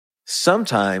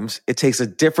Sometimes it takes a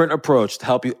different approach to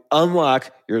help you unlock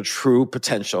your true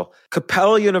potential.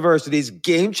 Capella University's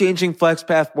game-changing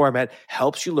FlexPath format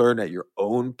helps you learn at your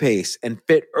own pace and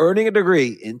fit earning a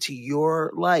degree into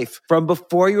your life. From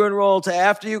before you enroll to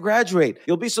after you graduate,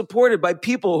 you'll be supported by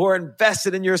people who are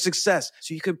invested in your success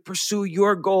so you can pursue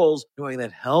your goals knowing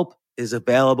that help is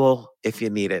available if you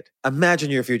need it. Imagine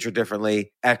your future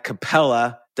differently at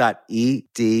capella.edu.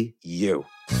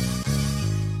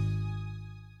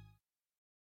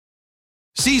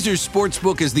 Caesars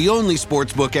Sportsbook is the only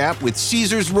sportsbook app with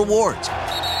Caesars Rewards.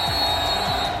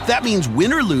 That means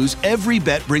win or lose, every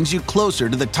bet brings you closer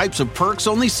to the types of perks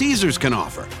only Caesars can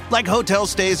offer, like hotel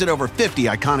stays at over 50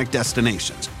 iconic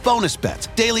destinations, bonus bets,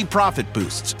 daily profit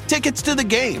boosts, tickets to the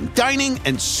game, dining,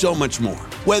 and so much more.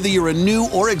 Whether you're a new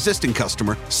or existing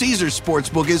customer, Caesars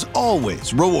Sportsbook is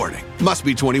always rewarding. Must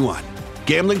be 21.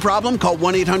 Gambling problem? Call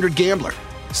 1-800-GAMBLER.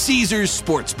 Caesars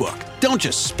Sportsbook. Don't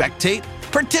just spectate,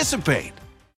 participate.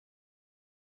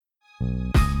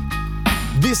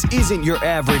 This isn't your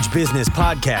average business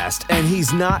podcast, and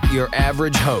he's not your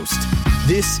average host.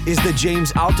 This is the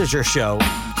James Altucher Show.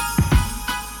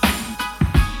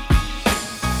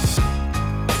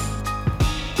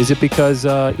 Is it because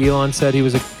Elon said he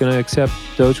was going to accept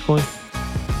Dogecoin?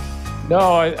 No,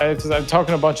 I'm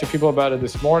talking to a bunch of people about it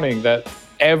this morning that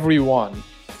everyone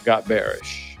got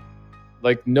bearish.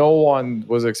 Like no one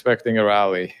was expecting a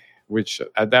rally, which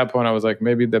at that point I was like,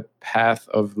 maybe the path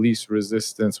of least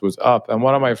resistance was up. And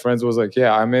one of my friends was like,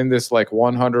 yeah, I'm in this like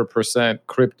 100%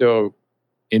 crypto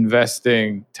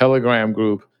investing Telegram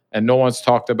group, and no one's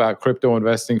talked about crypto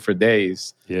investing for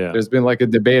days. Yeah. There's been like a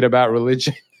debate about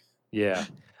religion. Yeah.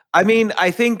 I mean, I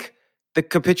think the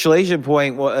capitulation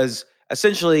point was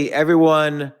essentially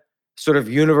everyone sort of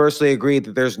universally agreed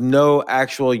that there's no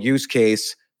actual use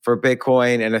case for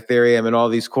Bitcoin and Ethereum and all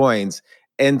these coins.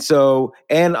 And so,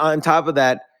 and on top of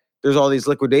that, there's all these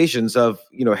liquidations of,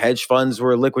 hedge funds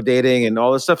were liquidating and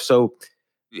all this stuff. So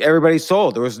everybody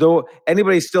sold. There was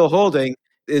anybody still holding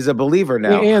is a believer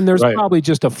now. And there's probably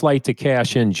just a flight to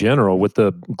cash in general with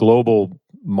the global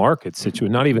market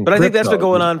situation, not even But crypto. I think that's been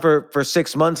going on for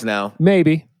 6 months now.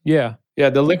 Maybe, yeah.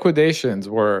 Yeah, the liquidations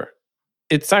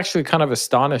it's actually kind of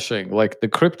astonishing. Like the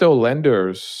crypto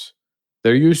lenders,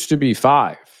 there used to be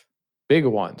 5 big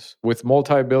ones with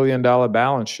multi-billion-dollar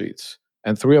balance sheets,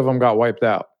 and 3 of them got wiped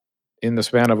out in the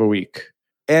span of a week.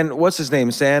 And what's his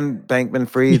name? Sam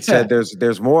Bankman-Fried said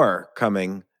there's more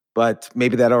coming, but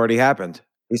maybe that already happened.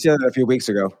 He said it a few weeks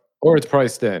ago. Or it's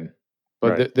priced in.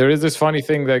 But there is this funny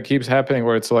thing that keeps happening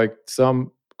where it's like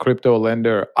some crypto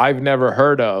lender I've never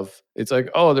heard of. It's like,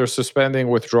 oh, they're suspending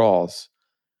withdrawals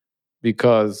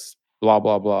because blah,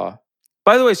 blah, blah.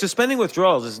 By the way, suspending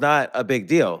withdrawals is not a big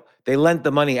deal. They lent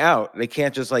the money out. They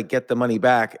can't just like get the money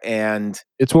back. And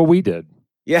it's what we did.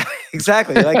 Yeah,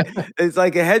 exactly. Like it's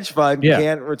like a hedge fund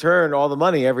can't return all the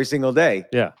money every single day.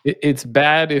 Yeah, it's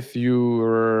bad if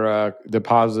your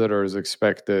depositors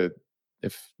expected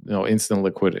instant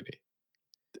liquidity.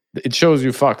 It shows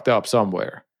you fucked up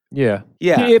somewhere. Yeah.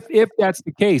 Yeah. If that's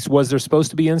the case, was there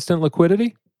supposed to be instant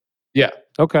liquidity? Yeah.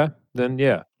 Okay. Then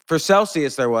yeah. For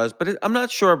Celsius there was, but I'm not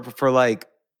sure for like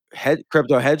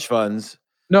crypto hedge funds.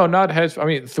 No, not hedge. I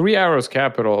mean, 3 Arrows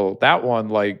Capital, that one,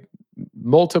 like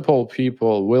multiple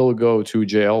people will go to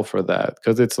jail for that,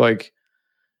 because it's like,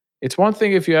 it's one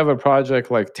thing if you have a project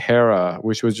like Terra,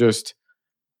 which was just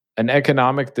an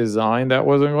economic design that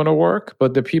wasn't going to work,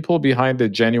 but the people behind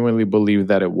it genuinely believed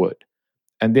that it would,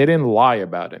 and they didn't lie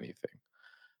about anything.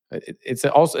 It's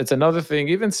another thing.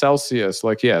 Even Celsius,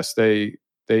 like yes, they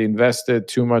invested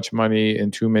too much money in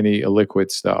too many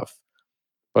illiquid stuff,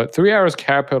 but 3 Arrows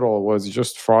Capital was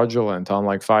just fraudulent on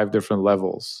like 5 different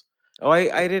levels. Oh,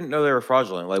 I didn't know they were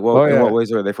fraudulent. Like, in what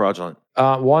ways were they fraudulent?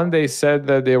 One, they said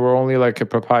that they were only like a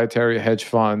proprietary hedge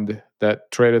fund that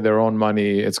traded their own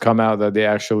money. It's come out that they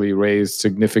actually raised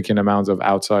significant amounts of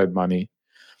outside money.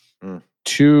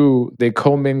 2, they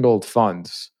commingled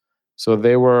funds. So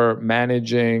they were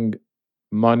managing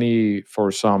money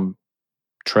for some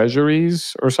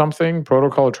treasuries or something,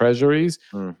 protocol treasuries,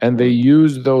 and they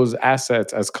used those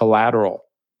assets as collateral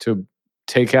to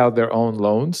take out their own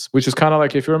loans, which is kind of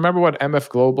like, if you remember what MF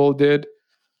Global did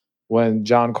when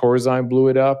John Corzine blew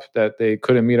it up, that they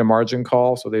couldn't meet a margin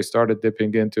call, so they started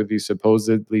dipping into these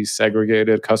supposedly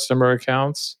segregated customer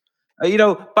accounts.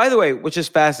 By the way, which is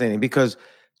fascinating, because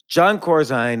John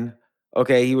Corzine,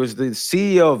 he was the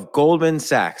CEO of Goldman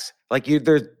Sachs. Like you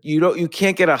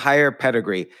can't get a higher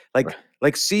pedigree.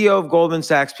 Like CEO of Goldman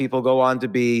Sachs people go on to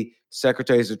be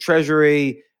secretaries of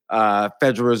Treasury,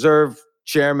 Federal Reserve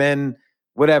chairman,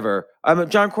 whatever.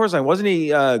 John Corzine, wasn't he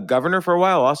governor for a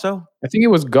while also? I think he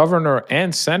was governor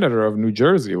and senator of New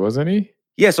Jersey, wasn't he?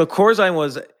 Yeah, so Corzine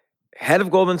was head of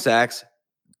Goldman Sachs,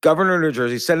 governor of New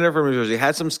Jersey, senator from New Jersey,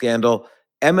 had some scandal.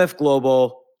 MF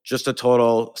Global, just a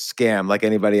total scam like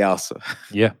anybody else.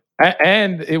 Yeah.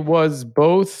 And it was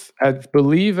both, I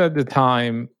believe at the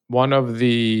time, one of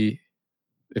the,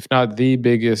 if not the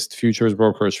biggest futures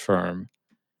brokerage firm.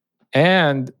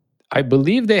 And I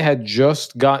believe they had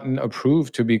just gotten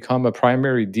approved to become a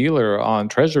primary dealer on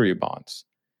treasury bonds,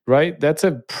 right? That's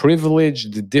a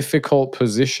privileged, difficult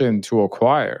position to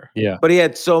acquire. Yeah. But he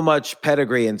had so much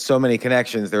pedigree and so many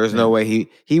connections. There was no way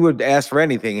he would ask for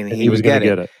anything and he was would going to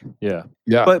get get it. Yeah.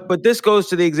 Yeah. But this goes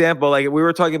to the example, like we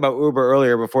were talking about Uber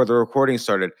earlier before the recording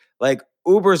started. Like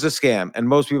Uber's a scam and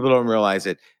most people don't realize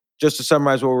it. Just to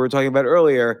summarize what we were talking about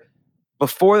earlier,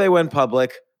 before they went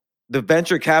public, the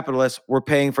venture capitalists were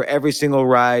paying for every single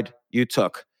ride you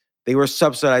took. They were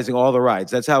subsidizing all the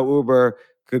rides. That's how Uber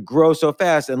could grow so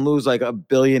fast and lose like $1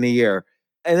 billion a year.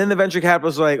 And then the venture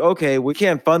capitalists were like, okay, we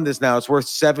can't fund this now. It's worth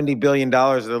 $70 billion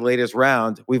at the latest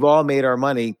round. We've all made our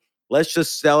money. Let's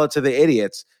just sell it to the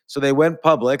idiots. So they went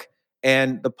public,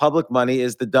 and the public money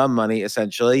is the dumb money,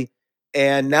 essentially.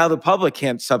 And now the public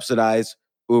can't subsidize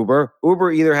Uber.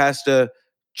 Uber either has to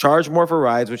charge more for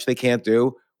rides, which they can't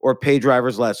do, or pay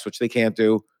drivers less, which they can't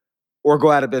do, or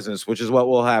go out of business, which is what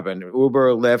will happen.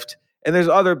 Uber, Lyft, and there's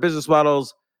other business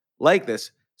models like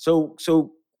this. So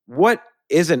what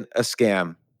isn't a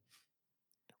scam?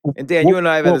 And Dan, you and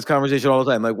I have had this conversation all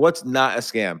the time. Like, what's not a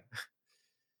scam?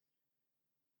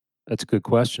 That's a good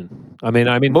question. I mean,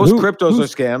 most cryptos are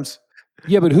scams.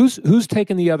 Yeah, but who's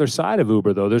taking the other side of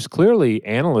Uber though? There's clearly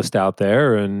analysts out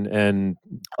there and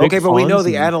okay, but we know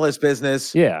the analyst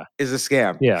business is a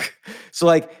scam. Yeah. So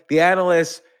like the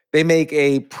analysts, they make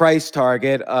a price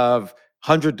target of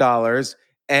 $100,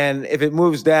 and if it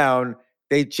moves down,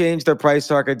 they change their price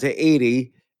target to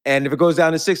 80. And if it goes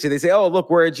down to 60, they say, "Oh, look,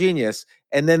 we're a genius."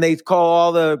 And then they call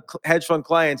all the hedge fund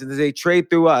clients and they say, "Trade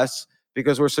through us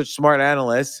because we're such smart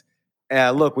analysts."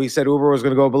 Look, we said Uber was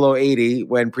going to go below 80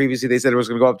 when previously they said it was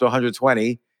going to go up to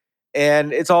 120.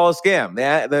 And it's all a scam.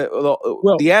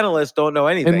 The analysts don't know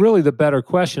anything. And really the better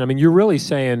question, I mean, you're really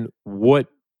saying what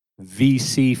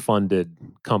VC-funded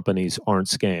companies aren't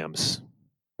scams,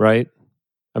 right?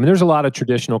 I mean, there's a lot of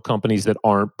traditional companies that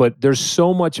aren't, but there's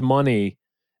so much money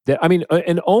that, I mean,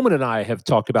 and Omid and I have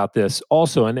talked about this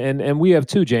also, and we have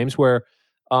too, James, where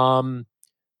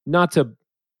not to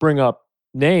bring up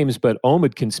names, but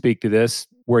Omid can speak to this,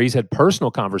 where he's had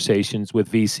personal conversations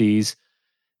with VCs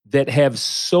that have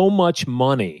so much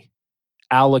money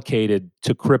allocated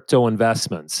to crypto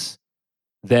investments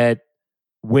that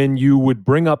when you would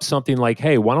bring up something like,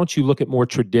 hey, why don't you look at more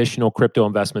traditional crypto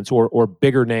investments or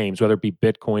bigger names, whether it be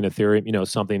Bitcoin, Ethereum,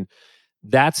 something,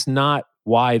 that's not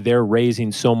why they're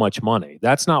raising so much money.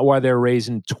 That's not why they're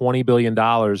raising $20 billion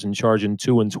and charging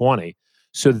 2 and 20.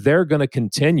 So they're going to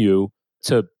continue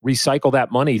to recycle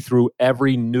that money through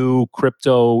every new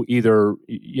crypto, either,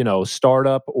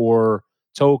 startup or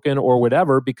token or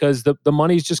whatever, because the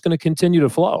money's just going to continue to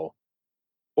flow.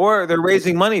 Or they're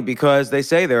raising money because they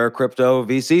say they're a crypto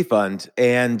VC fund,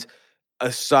 and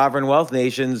sovereign wealth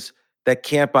nations that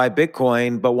can't buy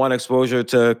Bitcoin but want exposure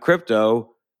to crypto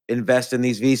invest in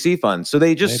these VC funds. So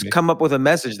they just come up with a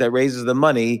message that raises the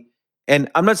money.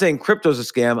 And I'm not saying crypto's a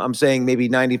scam. I'm saying maybe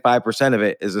 95% of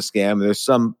it is a scam. There's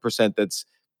some percent that's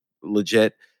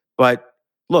legit. But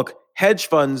look, hedge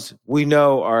funds we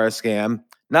know are a scam,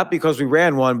 not because we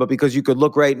ran one, but because you could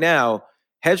look right now.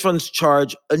 Hedge funds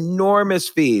charge enormous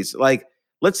fees. Like,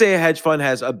 let's say a hedge fund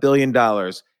has $1 billion.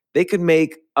 They could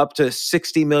make up to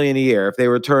 $60 million a year if they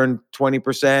return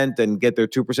 20% and get their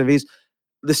 2% fees.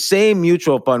 The same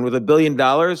mutual fund with $1 billion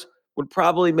would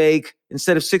probably make,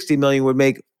 instead of 60 million, would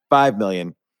make 5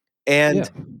 million. And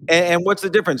what's the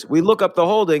difference? We look up the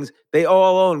holdings. They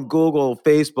all own Google,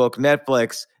 Facebook,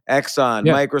 Netflix, Exxon,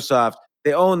 Microsoft.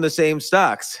 They own the same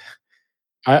stocks.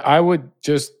 I would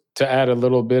just, to add a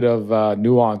little bit of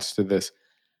nuance to this,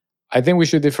 I think we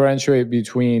should differentiate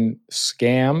between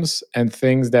scams and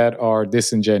things that are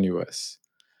disingenuous.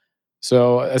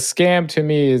 So a scam to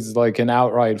me is like an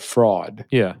outright fraud.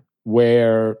 Yeah.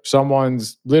 Where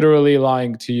someone's literally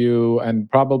lying to you and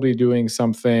probably doing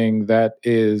something that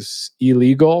is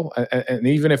illegal. And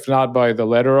even if not by the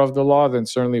letter of the law, then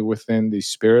certainly within the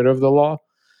spirit of the law.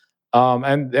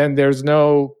 And there's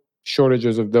no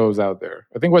shortages of those out there.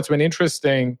 I think what's been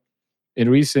interesting in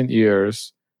recent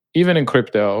years, even in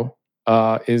crypto,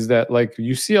 is that like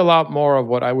you see a lot more of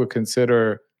what I would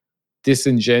consider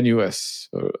disingenuous,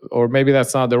 or maybe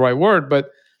that's not the right word,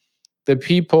 but the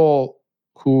people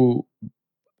who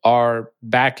are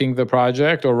backing the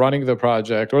project or running the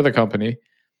project or the company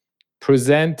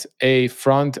present a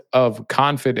front of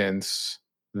confidence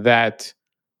that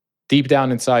deep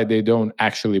down inside they don't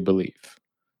actually believe.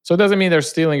 So it doesn't mean they're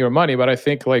stealing your money, but I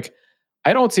think like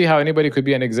I don't see how anybody could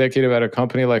be an executive at a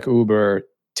company like Uber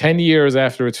 10 years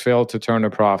after it's failed to turn a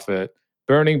profit,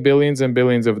 burning billions and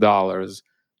billions of dollars.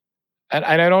 And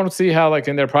I don't see how, like,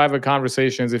 in their private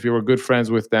conversations, if you were good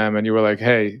friends with them and you were like,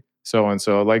 hey, so and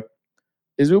so, like,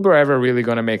 is Uber ever really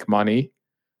going to make money?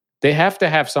 They have to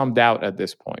have some doubt at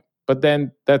this point. But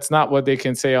then that's not what they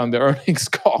can say on the earnings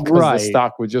call because the Right.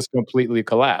 stock would just completely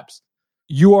collapse.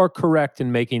 You are correct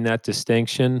in making that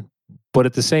distinction, but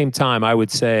at the same time, I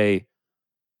would say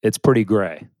it's pretty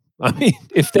gray. I mean,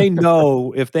 if they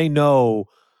know,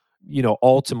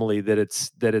 ultimately that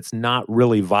it's not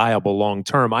really viable long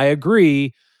term. I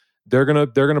agree. They're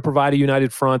gonna provide a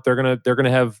united front. They're gonna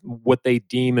have what they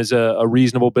deem as a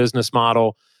reasonable business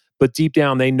model. But deep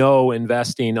down, they know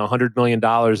investing $100 million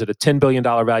at a $10 billion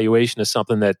valuation is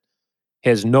something that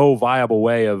has no viable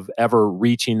way of ever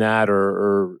reaching that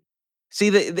or See,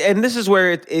 and this is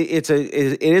where it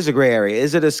is a gray area.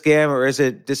 Is it a scam or is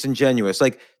it disingenuous?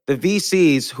 Like the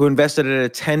VCs who invested at a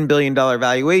 $10 billion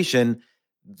valuation,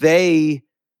 they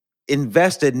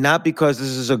invested not because this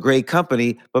is a great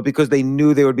company, but because they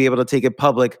knew they would be able to take it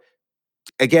public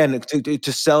again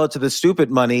to sell it to the stupid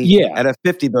money Yeah. at a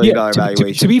 $50 billion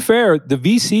valuation. To be fair, the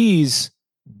VCs,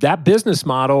 that business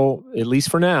model, at least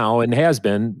for now, and has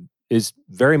been, is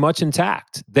very much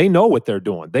intact. They know what they're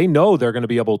doing. They know they're going to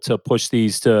be able to push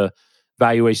these to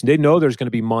valuation. They know there's going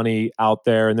to be money out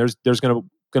there, and there's going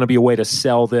to be a way to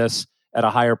sell this at a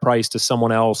higher price to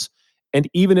someone else. And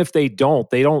even if they don't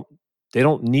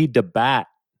need to bat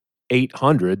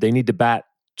 800. They need to bat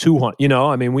 200.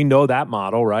 I mean, we know that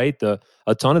model, right? A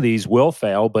ton of these will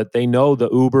fail, but they know the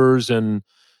Ubers and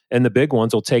the big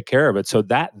ones will take care of it. So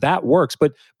that works.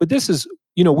 But this is,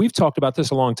 we've talked about this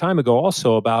a long time ago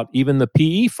also about even the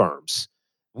PE firms.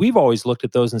 We've always looked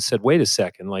at those and said, wait a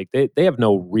second, like they have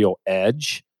no real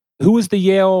edge. Who was the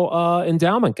Yale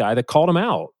endowment guy that called him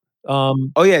out?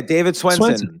 Oh yeah, David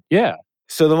Swensen. Yeah.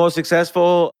 So the most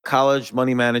successful college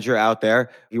money manager out there,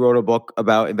 he wrote a book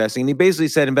about investing. And he basically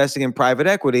said investing in private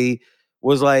equity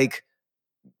was like,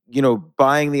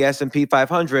 buying the S&P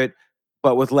 500,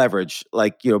 but with leverage,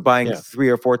 like, buying 3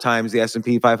 or 4 times the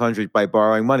S&P 500 by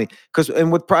borrowing money.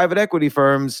 And with private equity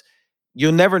firms,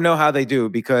 you'll never know how they do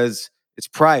because it's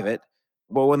private.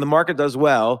 But when the market does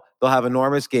well, they'll have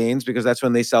enormous gains because that's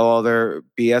when they sell all their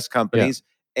BS companies.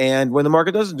 And when the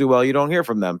market doesn't do well, you don't hear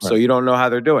from them. Right. So you don't know how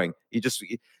they're doing.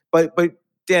 But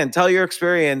Dan, tell your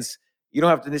experience. You don't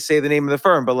have to say the name of the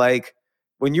firm, but like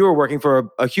when you were working for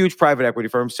a huge private equity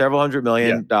firm, several $100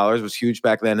 million was huge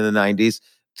back then in the 90s.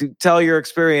 To tell your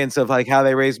experience of like how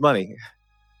they raised money.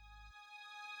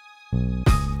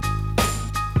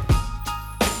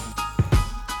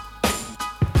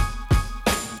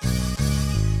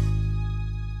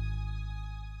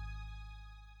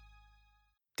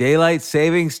 Daylight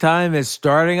savings time is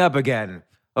starting up again.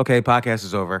 Okay, podcast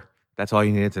is over. That's all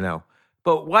you needed to know.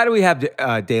 But why do we have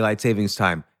daylight savings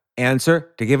time?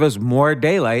 Answer: to give us more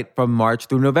daylight from March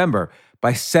through November.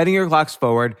 By setting your clocks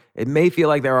forward, it may feel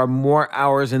like there are more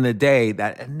hours in the day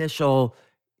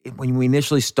when we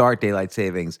initially start daylight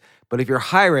savings. But if you're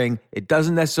hiring, it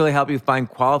doesn't necessarily help you find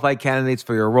qualified candidates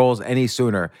for your roles any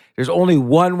sooner. There's only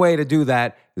one way to do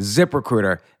that: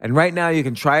 ZipRecruiter. And right now you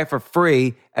can try it for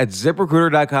free at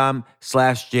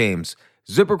ZipRecruiter.com/James.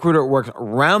 ZipRecruiter works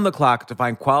around the clock to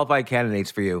find qualified candidates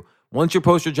for you. Once you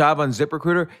post your job on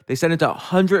ZipRecruiter, they send it to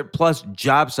 100 plus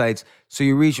job sites so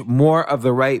you reach more of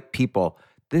the right people.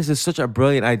 This is such a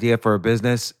brilliant idea for a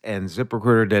business, and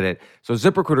ZipRecruiter did it. So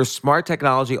ZipRecruiter's smart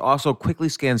technology also quickly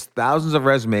scans thousands of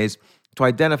resumes to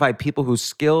identify people whose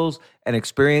skills and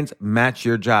experience match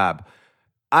your job.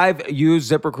 I've used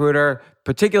ZipRecruiter,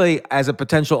 particularly as a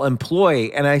potential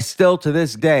employee, and I still, to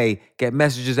this day, get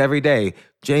messages every day.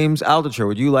 James Altucher,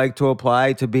 would you like to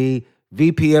apply to be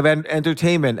VP of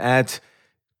Entertainment at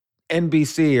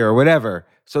NBC or whatever?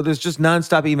 So there's just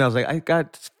nonstop emails. Like I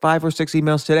got 5 or 6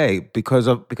 emails today because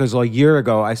a year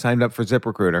ago I signed up for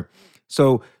ZipRecruiter.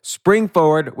 So spring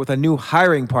forward with a new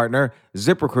hiring partner,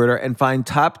 ZipRecruiter, and find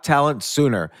top talent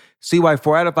sooner. See why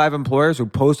 4 out of 5 employers who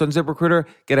post on ZipRecruiter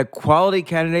get a quality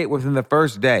candidate within the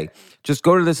first day. Just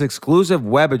go to this exclusive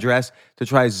web address to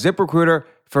try ZipRecruiter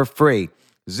for free.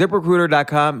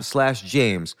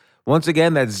 ZipRecruiter.com/James. Once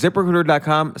again, that's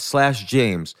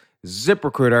ZipRecruiter.com/James.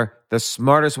 ZipRecruiter, the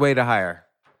smartest way to hire.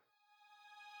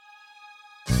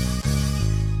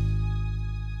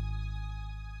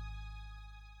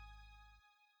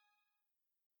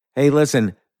 Hey,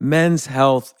 listen, men's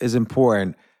health is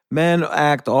important. Men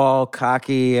act all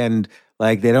cocky and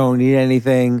like they don't need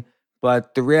anything.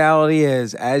 But the reality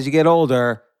is, as you get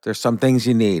older, there's some things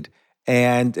you need.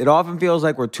 And it often feels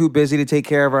like we're too busy to take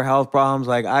care of our health problems.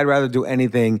 Like, I'd rather do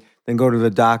anything than go to the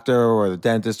doctor or the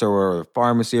dentist or the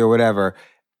pharmacy or whatever.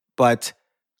 But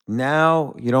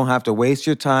now you don't have to waste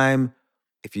your time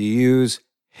if you use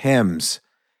Hims.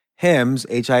 Hims,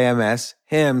 Hims,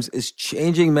 Hims is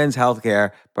changing men's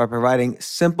healthcare by providing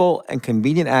simple and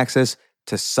convenient access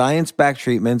to science-backed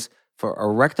treatments for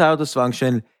erectile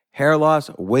dysfunction, hair loss,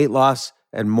 weight loss,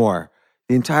 and more.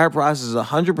 The entire process is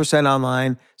 100%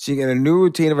 online, so you get a new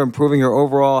routine of improving your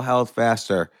overall health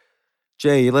faster.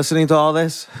 Jay, you listening to all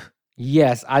this?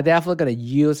 Yes, I definitely gonna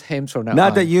use Hims from now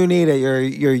Not on. that you need it.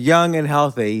 You're young and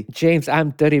healthy. James,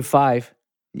 I'm 35.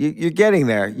 You're getting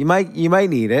there. You might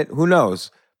need it. Who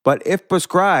knows? But if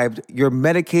prescribed, your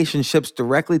medication ships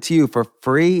directly to you for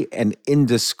free and in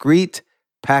discreet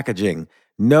packaging.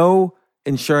 No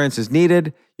insurance is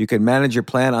needed. You can manage your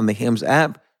plan on the Hims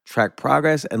app, track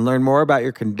progress, and learn more about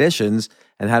your conditions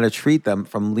and how to treat them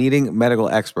from leading medical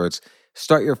experts.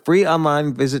 Start your free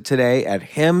online visit today at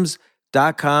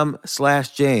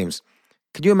hims.com/James.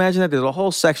 Could you imagine that? There's a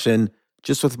whole section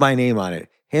just with my name on it.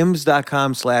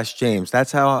 hims.com/James.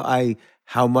 That's how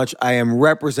much I am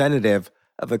representative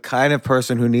of the kind of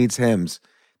person who needs Hims.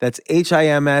 That's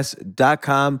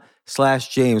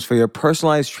HIMS.com/James for your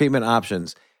personalized treatment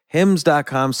options.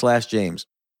 HIMS.com/James.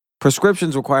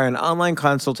 Prescriptions require an online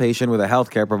consultation with a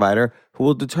healthcare provider who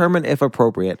will determine if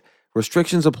appropriate.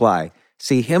 Restrictions apply.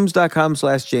 See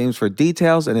HIMS.com/James for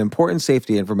details and important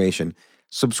safety information.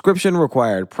 Subscription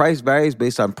required. Price varies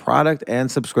based on product and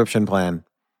subscription plan.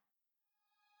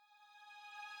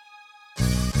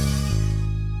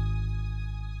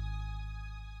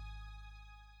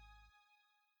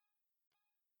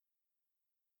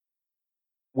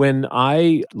 When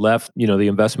I left, the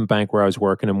investment bank where I was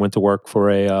working and went to work for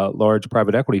a large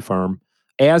private equity firm,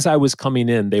 as I was coming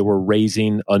in, they were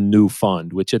raising a new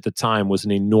fund, which at the time was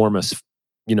an enormous,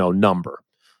 number,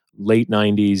 late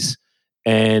 90s.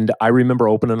 And I remember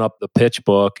opening up the pitch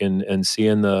book and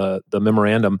seeing the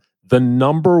memorandum. The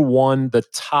number one, the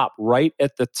top, right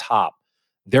at the top,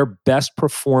 their best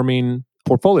performing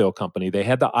portfolio company. They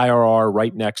had the IRR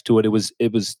right next to it. It was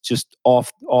just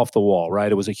off the wall,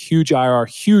 right? It was a huge IRR,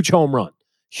 huge home run.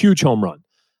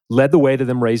 Led the way to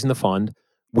them raising the fund.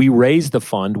 We raised the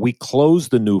fund. We closed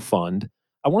the new fund.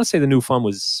 I want to say the new fund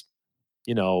was,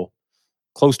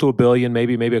 close to $1 billion,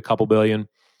 maybe a couple billion.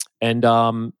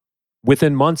 And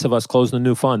within months of us closing the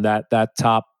new fund,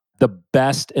 the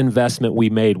best investment we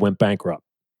made went bankrupt.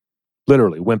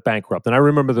 Literally went bankrupt. And I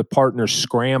remember the partners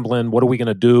scrambling. What are we going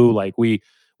to do? Like we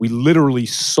literally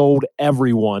sold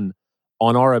everyone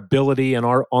on our ability and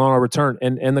on our return,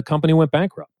 and the company went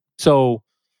bankrupt. So,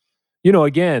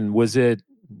 again, was it,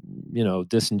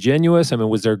 disingenuous? I mean,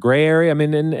 was there a gray area? I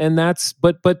mean, and that's,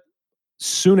 but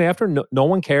soon after, no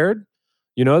one cared.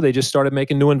 They just started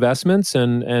making new investments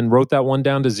and wrote that one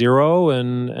down to zero.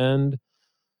 And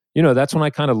that's when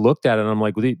I kind of looked at it and I'm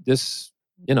like, this,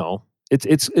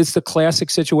 it's the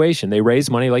classic situation. They raise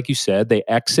money, like you said, they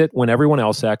exit when everyone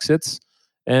else exits,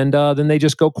 and then they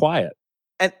just go quiet.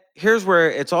 And here's where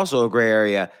it's also a gray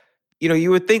area.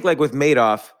 You would think, like with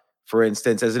Madoff, for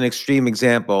instance, as an extreme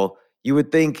example, you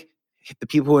would think the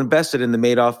people who invested in the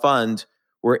Madoff fund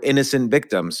were innocent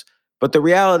victims. But the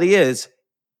reality is,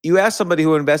 you ask somebody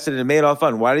who invested in the Madoff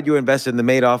fund, why did you invest in the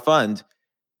Madoff fund?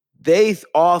 They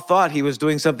all thought he was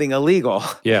doing something illegal.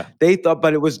 Yeah. They thought,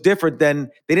 but it was different than,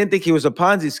 they didn't think he was a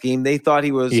Ponzi scheme. They thought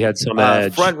he had some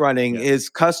edge. front running his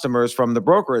customers from the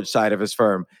brokerage side of his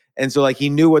firm. And so he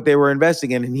knew what they were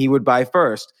investing in and he would buy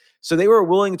first. So they were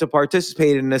willing to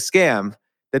participate in a scam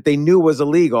that they knew was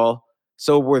illegal.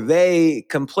 So were they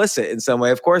complicit in some way?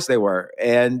 Of course they were.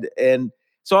 And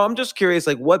so I'm just curious,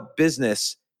 what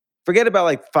business, forget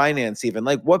about finance even,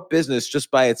 what business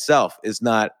just by itself is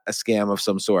not a scam of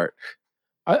some sort?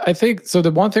 I think, so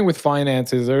the one thing with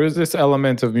finance is there is this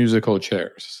element of musical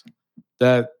chairs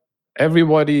that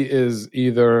everybody is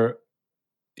either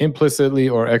implicitly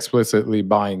or explicitly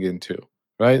buying into,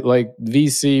 right? Like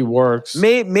VC works.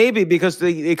 Maybe because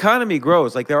the economy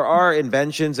grows. There are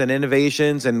inventions and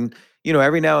innovations and,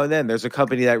 every now and then there's a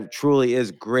company that truly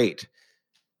is great.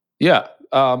 Yeah.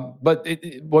 But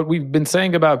what we've been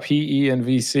saying about PE and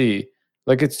VC,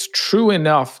 it's true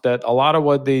enough that a lot of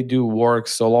what they do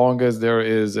works so long as there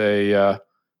is a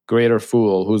greater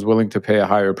fool who's willing to pay a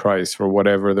higher price for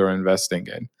whatever they're investing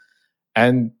in.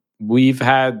 And we've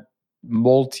had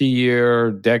multi-year,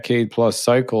 decade-plus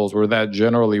cycles where that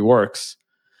generally works.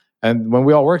 And when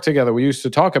we all work together, we used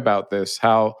to talk about this,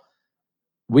 how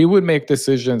we would make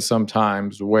decisions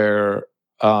sometimes where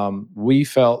we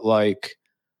felt like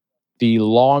the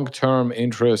long-term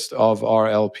interest of our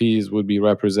LPs would be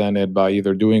represented by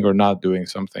either doing or not doing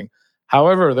something.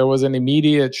 However, there was an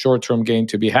immediate short-term gain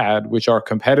to be had, which our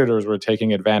competitors were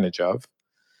taking advantage of.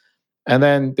 And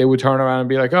then they would turn around and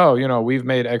be like, oh, we've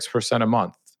made X% a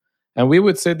month. And we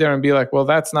would sit there and be like, well,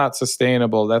 that's not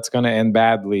sustainable. That's going to end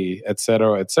badly, et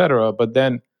cetera, et cetera. But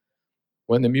then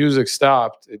when the music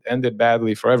stopped, it ended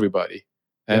badly for everybody.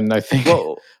 And I think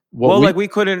like we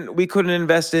couldn't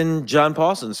invest in John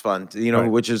Paulson's fund,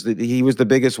 Right. which is he was the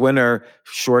biggest winner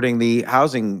shorting the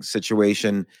housing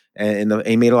situation, and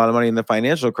he made a lot of money in the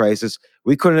financial crisis.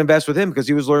 We couldn't invest with him because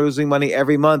he was losing money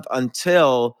every month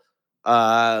until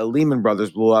Lehman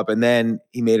Brothers blew up, and then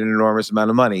he made an enormous amount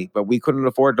of money. But we couldn't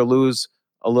afford to lose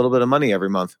a little bit of money every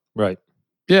month. Right.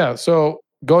 Yeah. So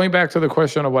going back to the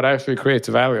question of what actually creates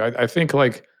value, I think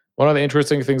like one of the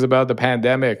interesting things about the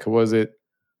pandemic was it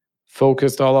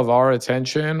focused all of our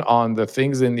attention on the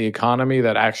things in the economy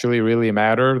that actually really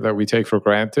matter that we take for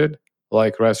granted,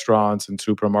 like restaurants and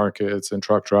supermarkets and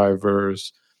truck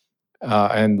drivers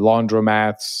and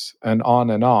laundromats and on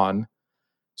and on.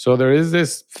 So there is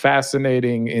this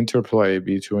fascinating interplay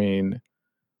between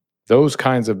those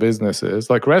kinds of businesses.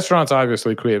 Like restaurants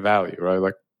obviously create value, right?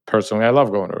 Like personally, I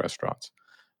love going to restaurants.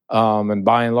 And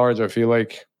by and large, I feel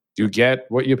like you get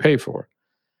what you pay for.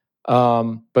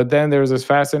 But then there's this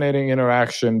fascinating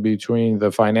interaction between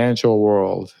the financial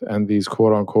world and these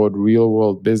quote unquote real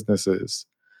world businesses.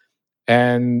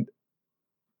 And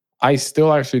I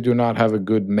still actually do not have a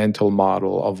good mental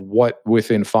model of what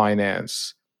within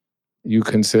finance you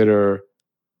consider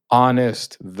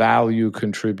honest, value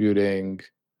contributing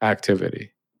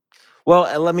activity.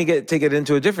 Well, let me take it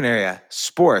into a different area.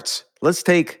 Sports. Let's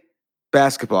take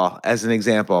basketball as an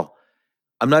example.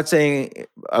 I'm not saying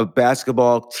a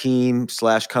basketball team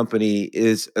 / company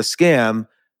is a scam,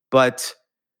 but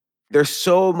there's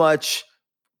so much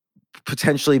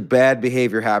potentially bad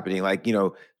behavior happening, like,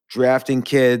 drafting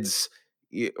kids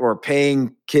or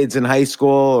paying kids in high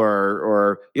school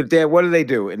or Dad, what do they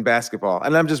do in basketball?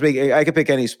 And I'm just I could pick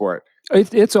any sport.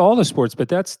 It's all the sports, but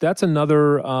that's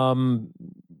another,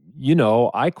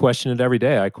 I question it every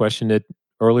day. I questioned it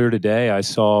earlier today. I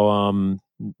saw,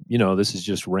 this is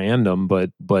just random,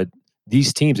 but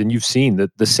these teams, and you've seen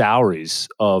the salaries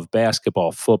of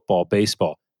basketball, football,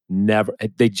 baseball,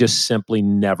 they just simply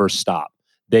never stop.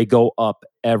 They go up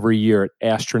every year at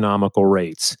astronomical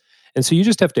rates. And so you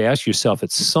just have to ask yourself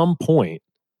at some point,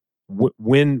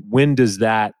 when does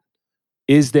that,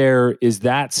 is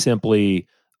that simply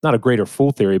not a greater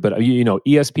fool theory, but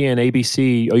ESPN,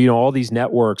 ABC, all these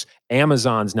networks,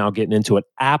 Amazon's now getting into it,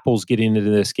 Apple's getting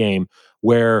into this game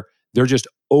where they're just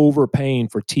overpaying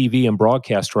for TV and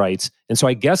broadcast rights. And so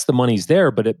I guess the money's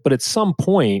there, but at some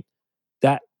point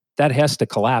that has to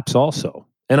collapse also.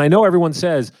 And I know everyone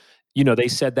says, they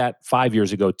said that 5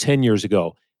 years ago, 10 years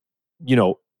ago,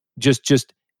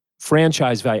 just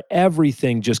franchise value,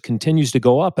 everything just continues to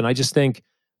go up. And I just think,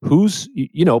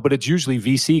 but it's usually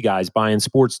VC guys buying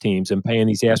sports teams and paying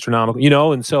these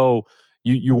astronomical, and so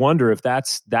you wonder if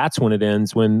that's when it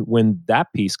ends, when that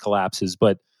piece collapses.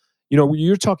 But,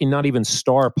 you're talking not even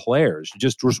star players,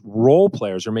 just role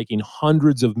players are making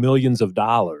hundreds of millions of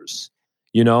dollars,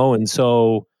 and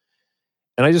so,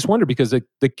 and I just wonder because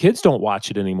the kids don't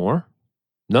watch it anymore.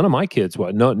 None of my kids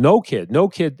watch. No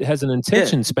kid has an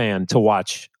attention span to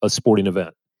watch a sporting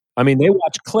event. I mean, they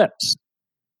watch clips.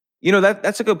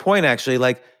 That's a good point, actually.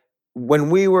 Like when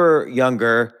we were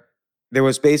younger, there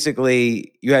was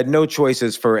basically, you had no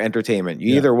choices for entertainment.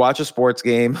 You either watch a sports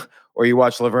game or you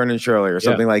watch Laverne and Shirley or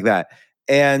something like that.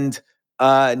 And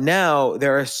now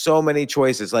there are so many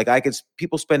choices. Like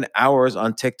people spend hours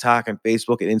on TikTok and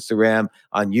Facebook and Instagram,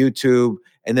 on YouTube,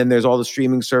 and then there's all the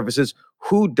streaming services.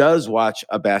 Who does watch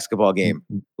a basketball game?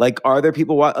 Like, are there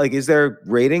people is there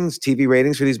TV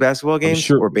ratings for these basketball games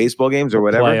or baseball games or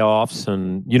whatever? Playoffs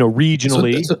and,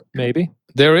 regionally, maybe.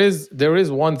 There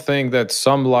is one thing that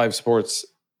some live sports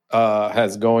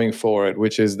has going for it,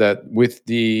 which is that with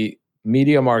the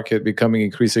media market becoming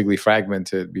increasingly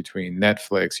fragmented between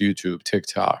Netflix, YouTube,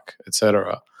 TikTok,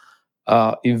 etc.,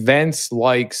 events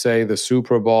like, say, the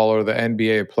Super Bowl or the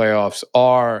NBA playoffs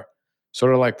are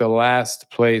sort of like the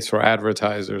last place for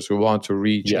advertisers who want to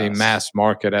reach a mass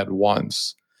market at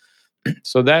once.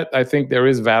 So that, I think there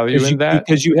is value in that.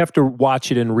 Because you have to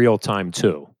watch it in real time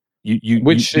too.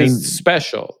 Which is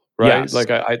special, right? Yes. Like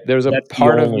there's a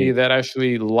part of me that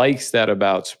actually likes that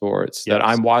about sports, that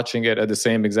I'm watching it at the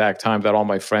same exact time that all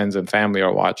my friends and family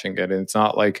are watching it. And it's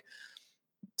not like,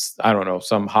 I don't know,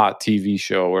 some hot TV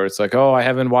show where it's like, oh, I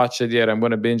haven't watched it yet, I'm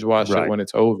going to binge watch it when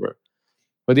it's over.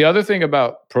 But the other thing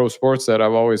about pro sports that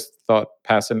I've always thought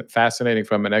fascinating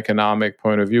from an economic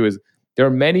point of view is there are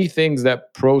many things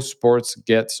that pro sports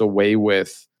gets away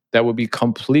with that would be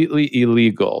completely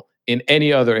illegal in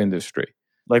any other industry.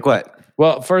 Like what?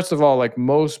 Well, first of all, like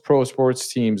most pro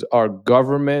sports teams are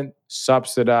government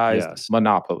subsidized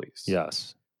monopolies.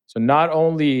 Yes. So not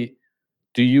only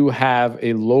do you have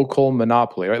a local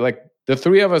monopoly, right? Like the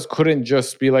three of us couldn't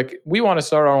just be like, we want to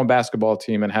start our own basketball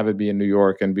team and have it be in New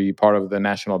York and be part of the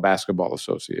National Basketball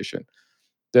Association.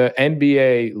 The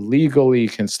NBA legally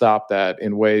can stop that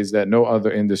in ways that no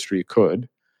other industry could.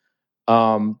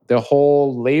 The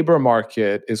whole labor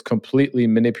market is completely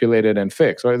manipulated and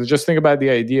fixed, right? Just think about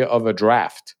the idea of a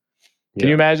draft. Can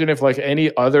you imagine if like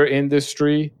any other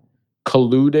industry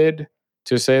colluded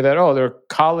to say that, oh, there are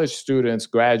college students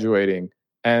graduating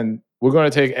and we're going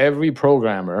to take every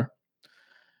programmer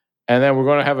and then we're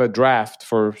going to have a draft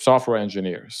for software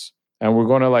engineers and we're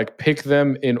going to like pick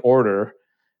them in order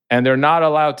and they're not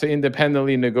allowed to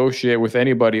independently negotiate with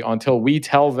anybody until we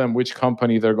tell them which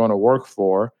company they're going to work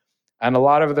for. And a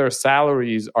lot of their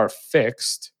salaries are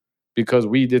fixed because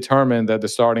we determined that the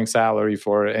starting salary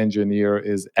for an engineer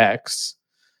is X.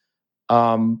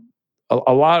 I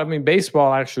mean,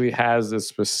 baseball actually has a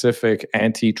specific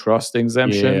antitrust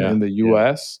exemption in the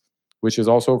US, which is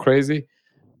also crazy.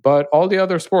 But all the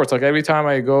other sports, like every time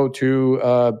I go to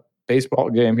a baseball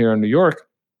game here in New York,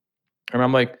 and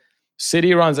I'm like,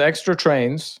 city runs extra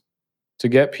trains to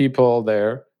get people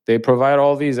there. They provide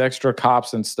all these extra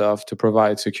cops and stuff to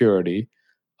provide security.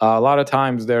 A lot of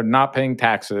times they're not paying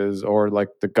taxes or like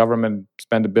the government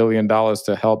spent $1 billion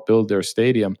to help build their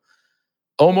stadium.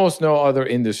 Almost no other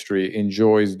industry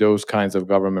enjoys those kinds of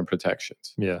government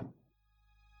protections. Yeah.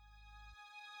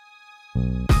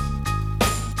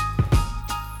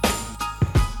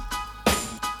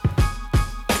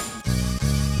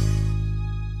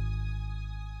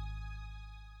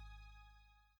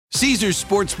 Caesars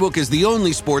Sportsbook is the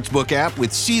only sportsbook app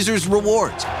with Caesars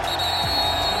Rewards.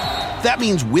 That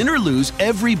means win or lose,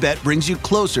 every bet brings you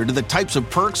closer to the types of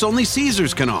perks only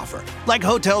Caesars can offer, like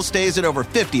hotel stays at over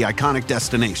 50 iconic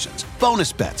destinations,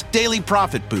 bonus bets, daily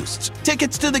profit boosts,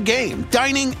 tickets to the game,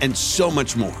 dining, and so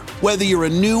much more. Whether you're a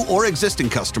new or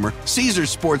existing customer,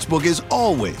 Caesars Sportsbook is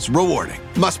always rewarding.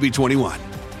 Must be 21.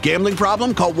 Gambling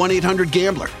problem? Call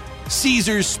 1-800-GAMBLER.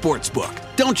 Caesars Sportsbook.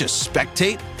 Don't just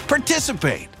spectate,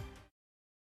 participate.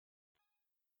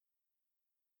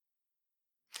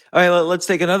 All right, let's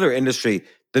take another industry,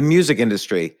 the music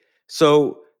industry.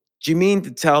 So do you mean to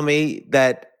tell me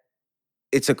that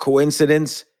it's a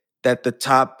coincidence that the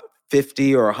top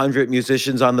 50 or 100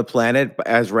 musicians on the planet,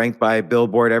 as ranked by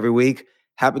Billboard every week,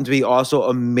 happen to be also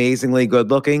amazingly good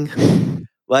looking?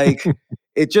 Like,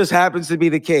 it just happens to be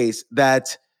the case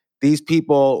that these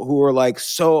people who are like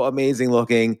so amazing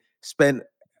looking spent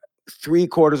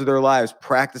 3/4 of their lives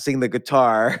practicing the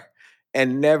guitar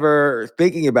and never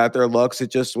thinking about their looks. It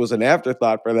just was an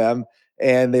afterthought for them.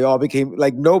 And they all became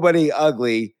like, nobody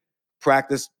ugly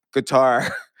practiced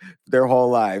guitar their whole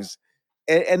lives.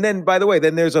 And then, by the way,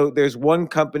 then there's one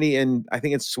company in, I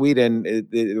think it's Sweden.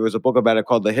 There was a book about it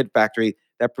called The Hit Factory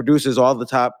that produces all the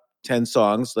top 10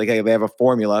 songs. Like, hey, they have a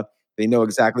formula. They know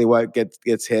exactly what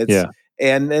gets hits. Yeah.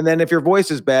 And then if your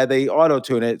voice is bad, they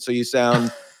auto-tune it so you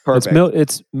sound perfect.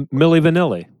 It's Milli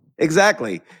Vanilli.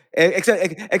 Exactly.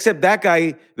 Except that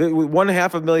guy, one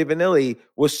half of Milli Vanilli,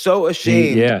 was so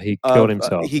ashamed. He killed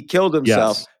himself. He killed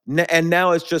himself. Yes. And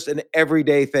now it's just an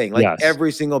everyday thing. Like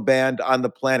every single band on the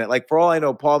planet. Like, for all I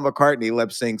know, Paul McCartney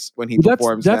lip syncs when he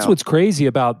performs. That's what's crazy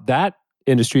about that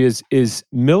industry is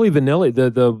Milli Vanilli.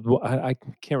 I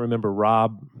can't remember,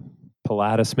 Rob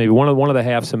Pilatus, maybe one of the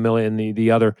halves of Milli, and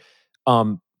the other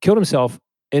killed himself.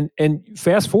 And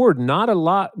fast forward, not a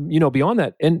lot, beyond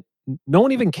that. And no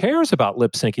one even cares about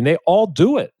lip syncing. They all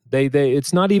do it.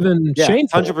 It's not even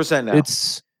shameful. 100%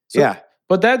 now.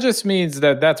 But that just means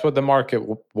that that's what the market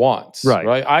wants,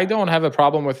 right? I don't have a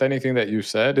problem with anything that you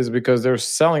said, is because they're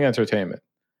selling entertainment.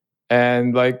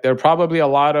 And like, there are probably a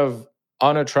lot of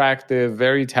unattractive,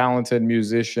 very talented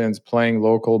musicians playing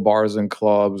local bars and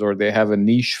clubs, or they have a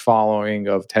niche following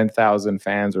of 10,000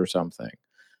 fans or something.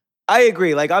 I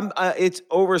agree. Like, it's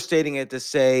overstating it to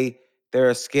say they're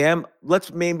a scam.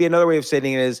 Maybe another way of saying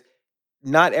it is,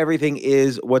 not everything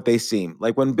is what they seem.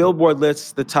 Like, when Billboard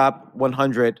lists the top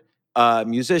 100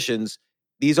 musicians,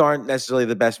 these aren't necessarily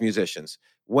the best musicians.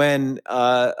 When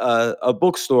a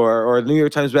bookstore or the New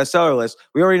York Times bestseller list,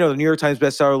 we already know the New York Times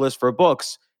bestseller list for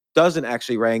books doesn't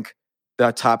actually rank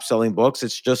the top selling books.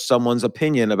 It's just someone's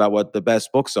opinion about what the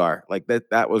best books are. Like,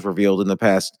 that was revealed in the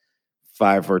past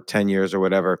 5 or 10 years or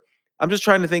whatever. I'm just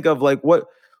trying to think of like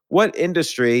what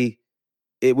industry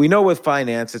we know with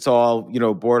finance, it's all,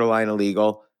 borderline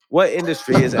illegal. What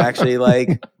industry is actually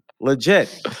like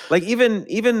legit? Like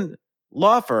even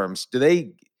law firms, do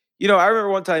they, I remember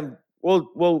one time,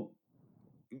 well,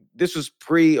 this was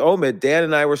pre-Omid. Dan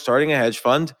and I were starting a hedge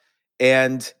fund,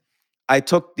 and I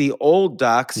took the old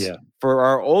docs Yeah. for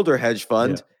our older hedge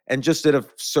fund and just did a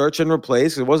search and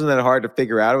replace. It wasn't that hard to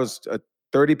figure out. It was a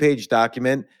 30-page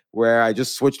document where I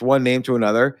just switched one name to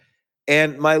another.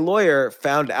 And my lawyer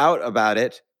found out about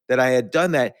it, that I had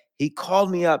done that. He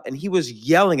called me up and he was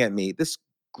yelling at me. This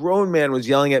grown man was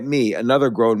yelling at me, another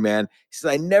grown man. He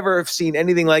said, I never have seen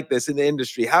anything like this in the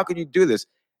industry. How could you do this?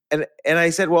 And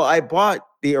I said, well, I bought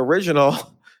the original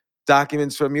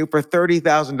documents from you for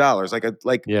 $30,000, like a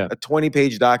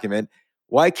 20-page document.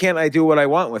 Why can't I do what I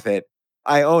want with it?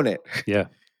 I own it. Yeah.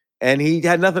 And he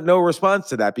had no response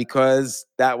to that, because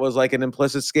that was like an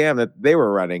implicit scam that they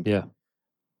were running. Yeah.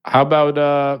 How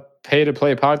about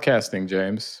pay-to-play podcasting,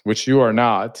 James? Which you are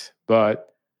not,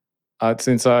 but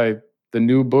since the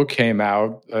new book came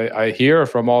out, I hear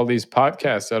from all these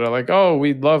podcasts that are like, oh,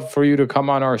 we'd love for you to come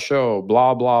on our show,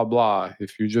 blah, blah, blah.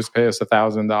 If you just pay us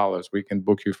 $1,000, we can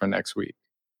book you for next week.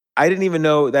 I didn't even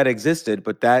know that existed,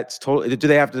 but that's totally. Do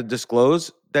they have to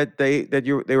disclose that they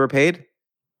were paid?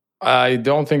 I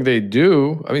don't think they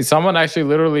do. I mean, someone actually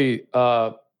literally,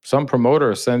 some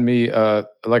promoter sent me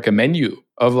like a menu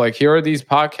of like, here are these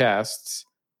podcasts,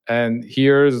 and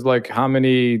here's like how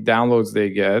many downloads they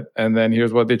get, and then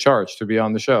here's what they charge to be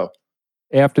on the show.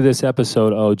 After this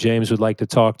episode, James would like to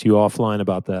talk to you offline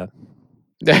about that.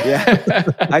 Yeah,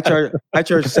 I charge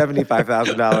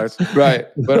 $75,000. Right,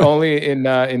 but only in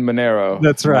Monero.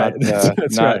 That's right.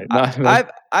 That's right.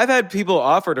 I've had people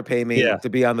offer to pay me to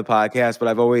be on the podcast,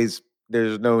 but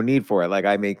there's no need for it. Like,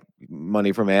 I make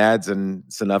money from ads, and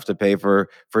it's enough to pay for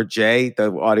Jay,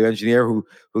 the audio engineer,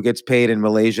 who gets paid in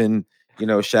Malaysian,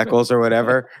 shekels or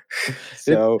whatever.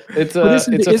 So it's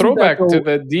a throwback to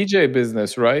the DJ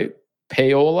business, right?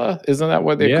 Payola, isn't that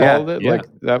what they called it? Yeah. Like,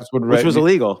 that's what which was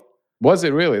illegal. Was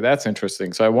it really? That's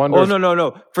interesting. So I wonder. Oh,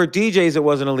 no. For DJs, it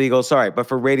wasn't illegal. Sorry. But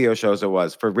for radio shows, it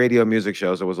was. For radio music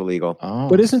shows, it was illegal. Oh.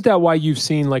 But isn't that why you've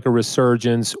seen like a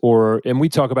resurgence, and we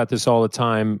talk about this all the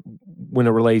time when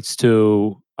it relates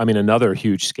to, another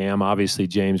huge scam, obviously,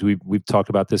 James, we've talked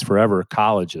about this forever,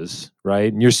 colleges,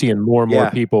 right? And you're seeing more and more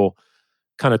people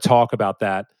kind of talk about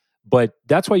that. But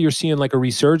that's why you're seeing like a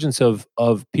resurgence of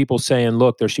people saying,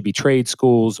 look, there should be trade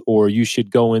schools, or you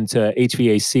should go into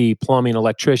HVAC, plumbing,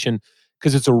 electrician,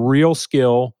 because it's a real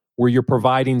skill where you're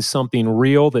providing something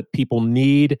real that people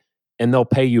need, and they'll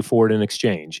pay you for it in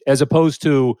exchange, as opposed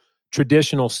to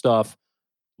traditional stuff,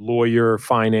 lawyer,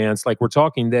 finance, like we're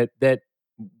talking that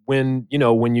when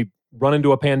you run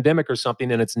into a pandemic or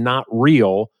something and it's not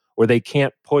real, or they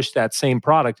can't push that same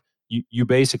product, you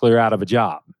basically are out of a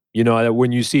job.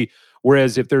 When you see,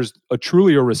 whereas if there's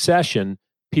truly a recession,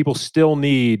 people still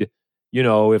need,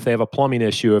 if they have a plumbing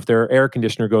issue, if their air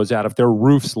conditioner goes out, if their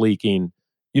roof's leaking,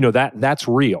 that's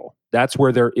real. That's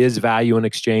where there is value in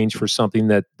exchange for something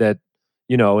that,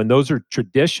 and those are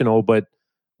traditional, but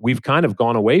we've kind of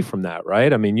gone away from that,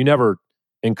 right? You never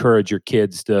encourage your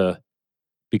kids to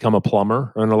become a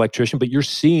plumber or an electrician, but you're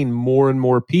seeing more and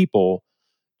more people,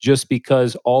 just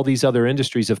because all these other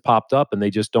industries have popped up and they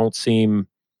just don't seem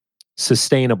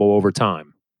sustainable over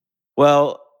time.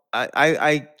 Well,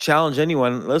 I challenge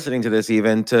anyone listening to this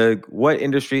even to what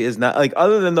industry is not, like,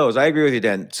 other than those. I agree with you,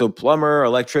 Dan. So plumber,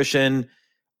 electrician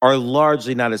are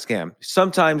largely not a scam.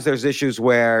 Sometimes there's issues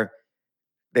where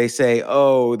they say,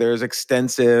 oh, there's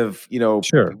extensive,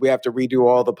 Sure, we have to redo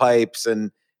all the pipes,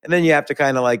 and then you have to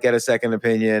kind of like get a second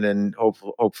opinion and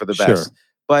hope for the best. Sure.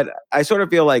 But I sort of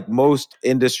feel like most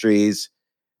industries,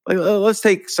 like, let's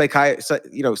take psychologists,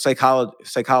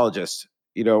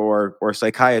 or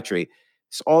psychiatry.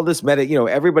 So all this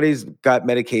everybody's got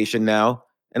medication now,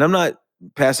 and I'm not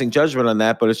passing judgment on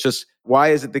that, but it's just, why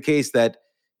is it the case that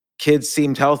kids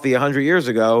seemed healthy 100 years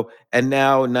ago, and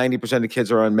now 90% of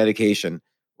kids are on medication?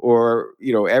 Or,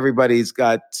 everybody's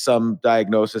got some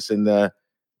diagnosis in the,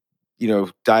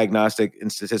 Diagnostic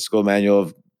and Statistical Manual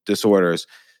of Disorders.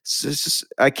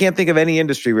 I can't think of any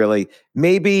industry really.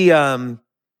 Maybe,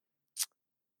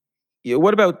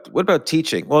 what about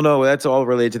teaching? Well, no, that's all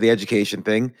related to the education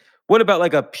thing. What about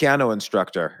like a piano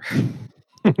instructor?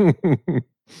 That's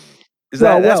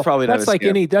probably not a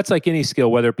scam. That's like any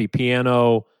skill, whether it be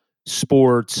piano,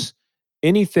 sports,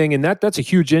 anything, and that's a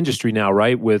huge industry now,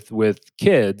 right? With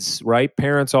kids, right?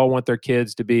 Parents all want their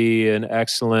kids to be an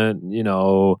excellent,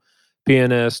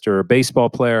 pianist or a baseball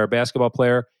player or basketball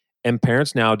player, and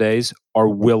parents nowadays are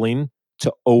willing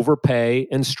to overpay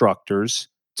instructors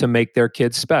to make their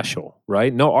kids special,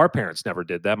 right? No, our parents never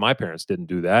did that. My parents didn't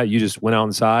do that. You just went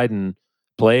outside and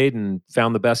played and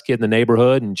found the best kid in the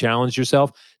neighborhood and challenged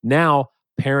yourself. Now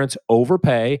parents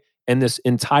overpay, and this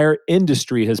entire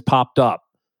industry has popped up.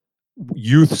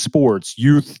 Youth sports,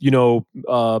 youth,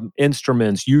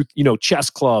 instruments, youth, chess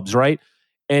clubs, right?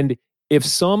 And if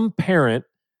some parent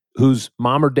whose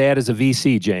mom or dad is a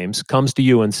VC, James, comes to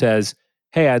you and says,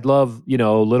 hey, I'd love,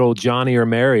 little Johnny or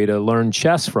Mary to learn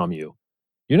chess from you.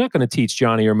 You're not going to teach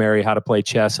Johnny or Mary how to play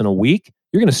chess in a week.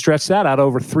 You're going to stretch that out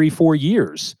over 3-4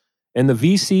 years. And the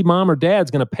VC mom or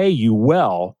dad's going to pay you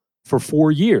well for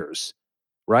 4 years,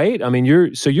 right? I mean,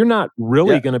 you're not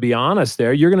really going to be honest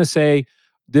there. You're going to say,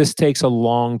 this takes a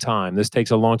long time. This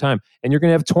takes a long time. And you're going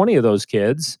to have 20 of those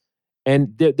kids. And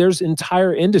there's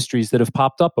entire industries that have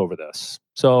popped up over this.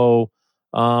 So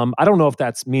I don't know if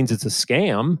that means it's a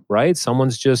scam, right?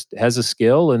 Someone's just has a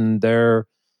skill and they're,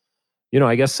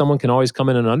 I guess someone can always come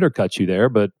in and undercut you there,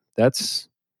 but that's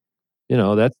in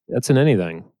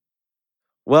anything.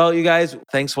 Well, you guys,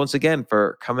 thanks once again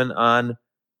for coming on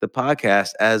the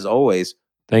podcast, as always.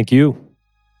 Thank you.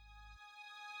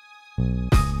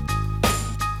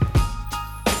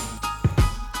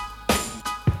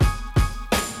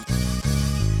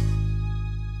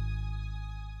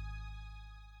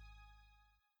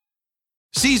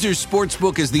 Caesars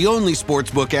Sportsbook is the only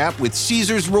sportsbook app with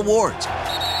Caesars Rewards.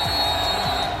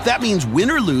 That means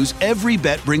win or lose, every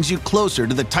bet brings you closer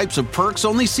to the types of perks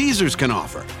only Caesars can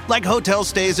offer. Like hotel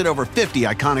stays at over 50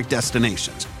 iconic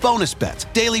destinations, bonus bets,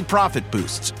 daily profit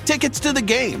boosts, tickets to the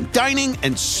game, dining,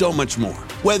 and so much more.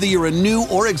 Whether you're a new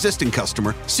or existing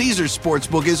customer, Caesars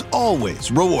Sportsbook is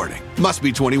always rewarding. Must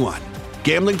be 21.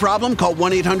 Gambling problem? Call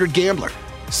 1-800-GAMBLER.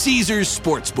 Caesars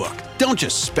Sportsbook. Don't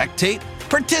just spectate,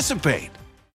 participate.